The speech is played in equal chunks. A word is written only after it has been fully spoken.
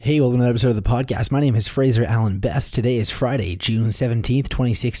Hey, welcome to another episode of the podcast. My name is Fraser Allen Best. Today is Friday, June 17th,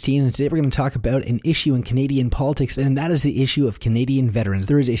 2016, and today we're going to talk about an issue in Canadian politics, and that is the issue of Canadian veterans.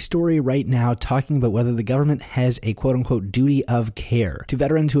 There is a story right now talking about whether the government has a quote-unquote duty of care to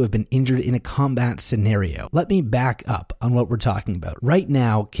veterans who have been injured in a combat scenario. Let me back up on what we're talking about. Right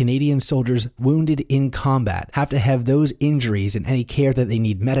now, Canadian soldiers wounded in combat have to have those injuries and any care that they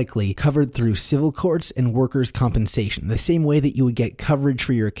need medically covered through civil courts and workers' compensation, the same way that you would get coverage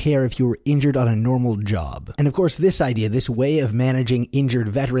for your care if you were injured on a normal job. And of course, this idea, this way of managing injured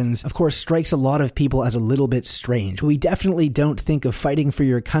veterans, of course, strikes a lot of people as a little bit strange. We definitely don't think of fighting for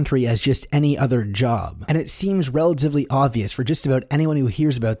your country as just any other job. And it seems relatively obvious for just about anyone who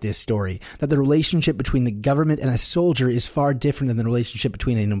hears about this story that the relationship between the government and a soldier is far different than the relationship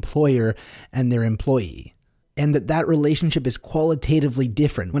between an employer and their employee. And that relationship is qualitatively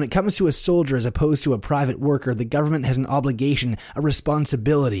different. When it comes to a soldier as opposed to a private worker, the government has an obligation, a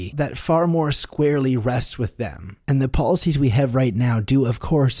responsibility that far more squarely rests with them. And the policies we have right now do, of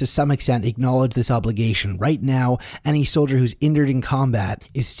course, to some extent acknowledge this obligation. Right now, any soldier who's injured in combat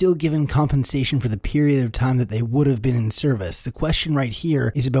is still given compensation for the period of time that they would have been in service. The question right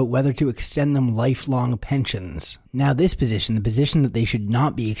here is about whether to extend them lifelong pensions. Now, this position, the position that they should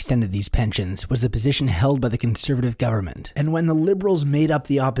not be extended these pensions, was the position held by the Conservative government. And when the Liberals made up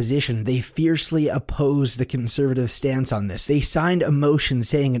the opposition, they fiercely opposed the Conservative stance on this. They signed a motion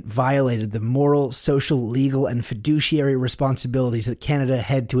saying it violated the moral, social, legal, and fiduciary responsibilities that Canada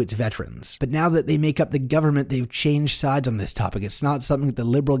had to its veterans. But now that they make up the government, they've changed sides on this topic. It's not something that the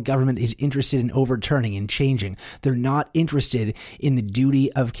Liberal government is interested in overturning and changing. They're not interested in the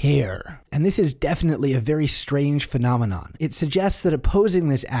duty of care. And this is definitely a very strange phenomenon. It suggests that opposing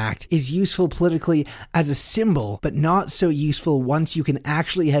this act is useful politically as a symbol, but not so useful once you can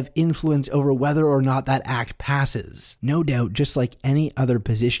actually have influence over whether or not that act passes. No doubt, just like any other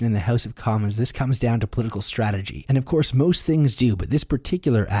position in the House of Commons, this comes down to political strategy. And of course, most things do, but this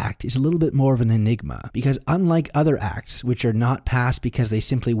particular act is a little bit more of an enigma, because unlike other acts, which are not passed because they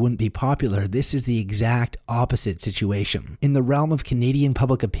simply wouldn't be popular, this is the exact opposite situation. In the realm of Canadian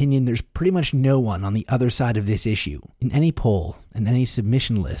public opinion, there's pretty much no one on the other side of this issue. In any poll and any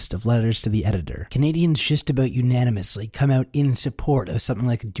submission list of letters to the editor, Canadians just about unanimously come out in support of something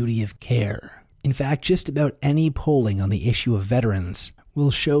like a duty of care. In fact, just about any polling on the issue of veterans will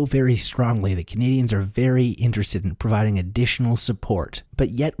show very strongly that Canadians are very interested in providing additional support. But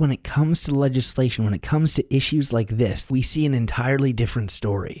yet when it comes to legislation, when it comes to issues like this, we see an entirely different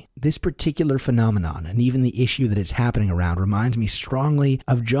story. This particular phenomenon, and even the issue that it's happening around, reminds me strongly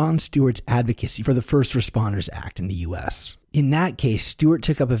of Jon Stewart's advocacy for the First Responders Act in the US. In that case, Stewart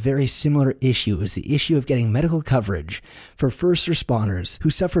took up a very similar issue as the issue of getting medical coverage for first responders who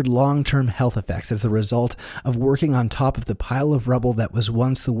suffered long-term health effects as a result of working on top of the pile of rubble that was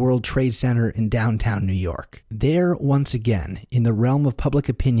once the World Trade Center in downtown New York. There, once again, in the realm of public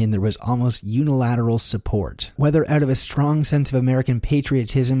opinion, there was almost unilateral support. Whether out of a strong sense of American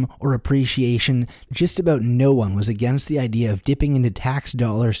patriotism or appreciation, just about no one was against the idea of dipping into tax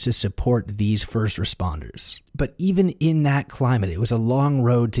dollars to support these first responders. But even in that climate, it was a long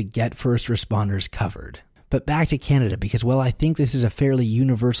road to get first responders covered. But back to Canada, because while I think this is a fairly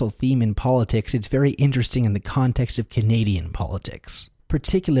universal theme in politics, it's very interesting in the context of Canadian politics.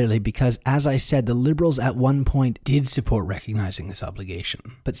 Particularly because, as I said, the Liberals at one point did support recognizing this obligation.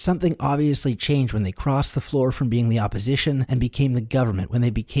 But something obviously changed when they crossed the floor from being the opposition and became the government, when they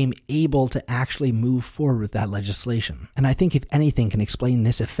became able to actually move forward with that legislation. And I think if anything can explain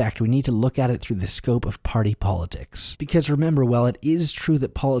this effect, we need to look at it through the scope of party politics. Because remember, while it is true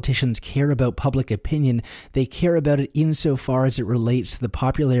that politicians care about public opinion, they care about it insofar as it relates to the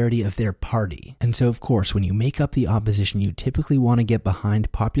popularity of their party. And so, of course, when you make up the opposition, you typically want to get behind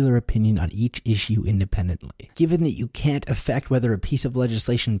popular opinion on each issue independently. Given that you can't affect whether a piece of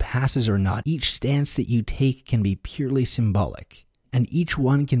legislation passes or not, each stance that you take can be purely symbolic. And each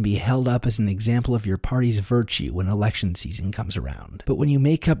one can be held up as an example of your party's virtue when election season comes around. But when you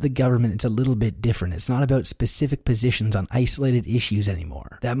make up the government, it's a little bit different. It's not about specific positions on isolated issues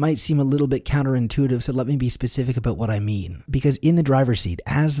anymore. That might seem a little bit counterintuitive, so let me be specific about what I mean. Because in the driver's seat,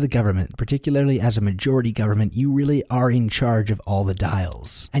 as the government, particularly as a majority government, you really are in charge of all the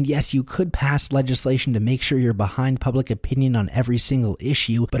dials. And yes, you could pass legislation to make sure you're behind public opinion on every single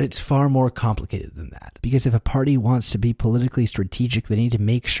issue, but it's far more complicated than that. Because if a party wants to be politically strategic, they need to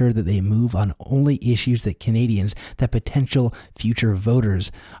make sure that they move on only issues that Canadians, that potential future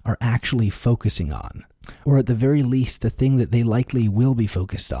voters, are actually focusing on. or at the very least, the thing that they likely will be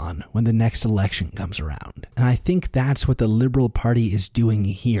focused on when the next election comes around. And I think that's what the Liberal Party is doing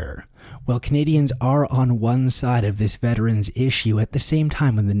here. While Canadians are on one side of this veterans issue, at the same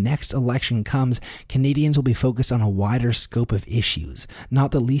time, when the next election comes, Canadians will be focused on a wider scope of issues,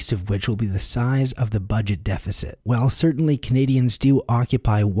 not the least of which will be the size of the budget deficit. While certainly Canadians do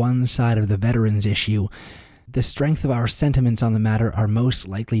occupy one side of the veterans issue, the strength of our sentiments on the matter are most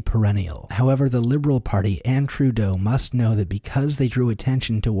likely perennial. However, the Liberal Party and Trudeau must know that because they drew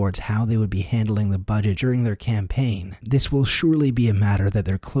attention towards how they would be handling the budget during their campaign, this will surely be a matter that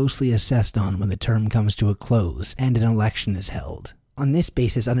they're closely assessed on when the term comes to a close and an election is held. On this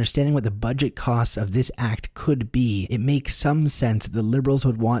basis, understanding what the budget costs of this act could be, it makes some sense that the Liberals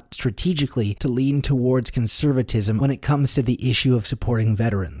would want strategically to lean towards conservatism when it comes to the issue of supporting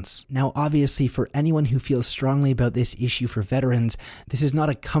veterans. Now, obviously, for anyone who feels strongly about this issue for veterans, this is not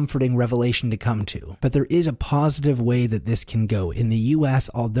a comforting revelation to come to. But there is a positive way that this can go. In the US,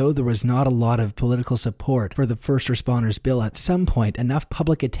 although there was not a lot of political support for the first responders bill, at some point enough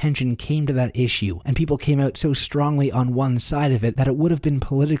public attention came to that issue, and people came out so strongly on one side of it that it would have been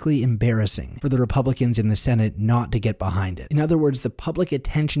politically embarrassing for the Republicans in the Senate not to get behind it. In other words, the public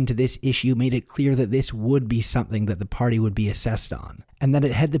attention to this issue made it clear that this would be something that the party would be assessed on, and that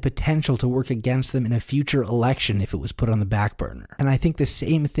it had the potential to work against them in a future election if it was put on the back burner. And I think the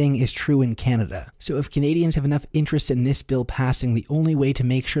same thing is true in Canada. So if Canadians have enough interest in this bill passing, the only way to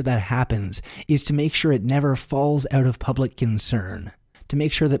make sure that happens is to make sure it never falls out of public concern. To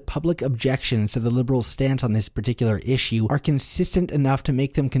make sure that public objections to the Liberals' stance on this particular issue are consistent enough to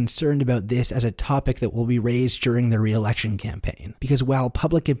make them concerned about this as a topic that will be raised during the re-election campaign. Because while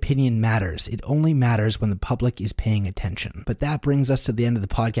public opinion matters, it only matters when the public is paying attention. But that brings us to the end of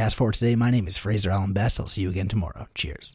the podcast for today. My name is Fraser Allen Best. I'll see you again tomorrow. Cheers.